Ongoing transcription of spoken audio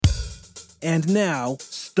And now,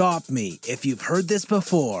 stop me if you've heard this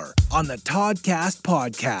before on the Toddcast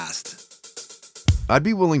podcast. I'd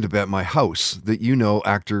be willing to bet my house that you know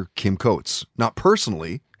actor Kim Coates. Not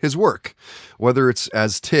personally, his work. Whether it's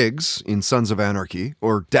as Tiggs in Sons of Anarchy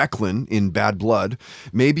or Declan in Bad Blood,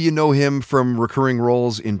 maybe you know him from recurring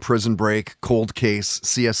roles in Prison Break, Cold Case,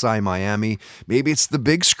 CSI Miami. Maybe it's the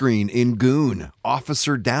big screen in Goon,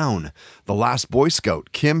 Officer Down, The Last Boy Scout.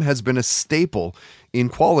 Kim has been a staple in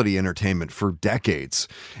quality entertainment for decades.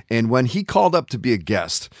 And when he called up to be a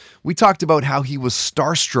guest, we talked about how he was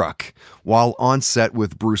starstruck while on set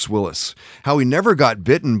with Bruce Willis, how he never got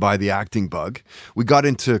bitten by the acting bug. We got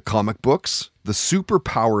into comic books, the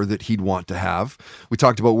superpower that he'd want to have. We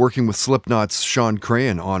talked about working with Slipknot's Sean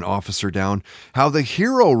Crahan on Officer Down, how the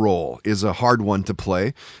hero role is a hard one to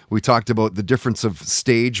play. We talked about the difference of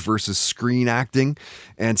stage versus screen acting.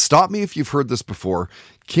 And stop me if you've heard this before,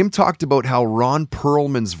 Kim talked about how Ron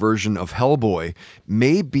Perlman's version of Hellboy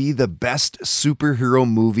may be the best superhero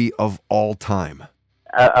movie of all time.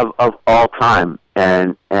 Of all time.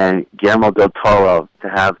 And Guillermo del Toro to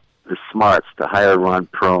have the smarts to hire Ron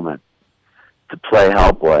Perlman to play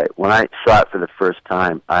Hellboy. When I saw it for the first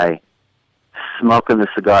time, I smoking the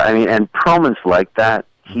cigar. I mean, and Perlman's like that.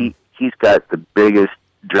 He's got the biggest,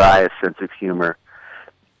 driest sense of humor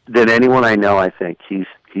than anyone I know. I think he's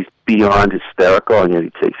beyond hysterical, and yet he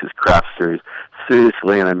takes his craft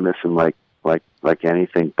seriously, and I miss him like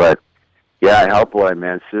anything. But yeah, Hellboy,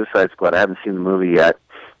 man, Suicide Squad. I haven't seen the movie yet.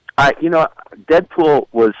 Deadpool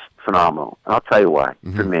was phenomenal, and I'll tell you why.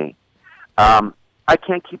 For me, I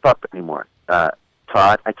can't keep up anymore.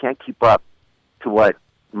 Todd, I can't keep up to what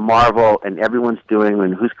Marvel and everyone's doing,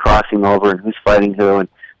 and who's crossing over, and who's fighting who, and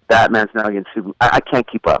Batman's now against Superman. I can't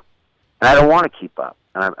keep up, and I don't want to keep up.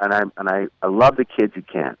 And I love the kids who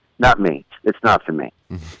can. Not me. It's not for me.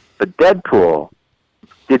 But Deadpool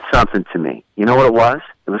did something to me. You know what it was?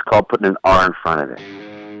 It was called putting an R in front of it.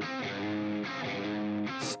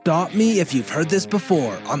 Stop Me If You've Heard This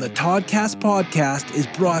Before on the Toddcast podcast is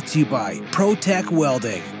brought to you by ProTech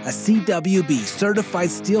Welding, a CWB certified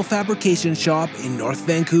steel fabrication shop in North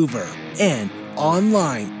Vancouver, and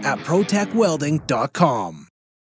online at protechwelding.com.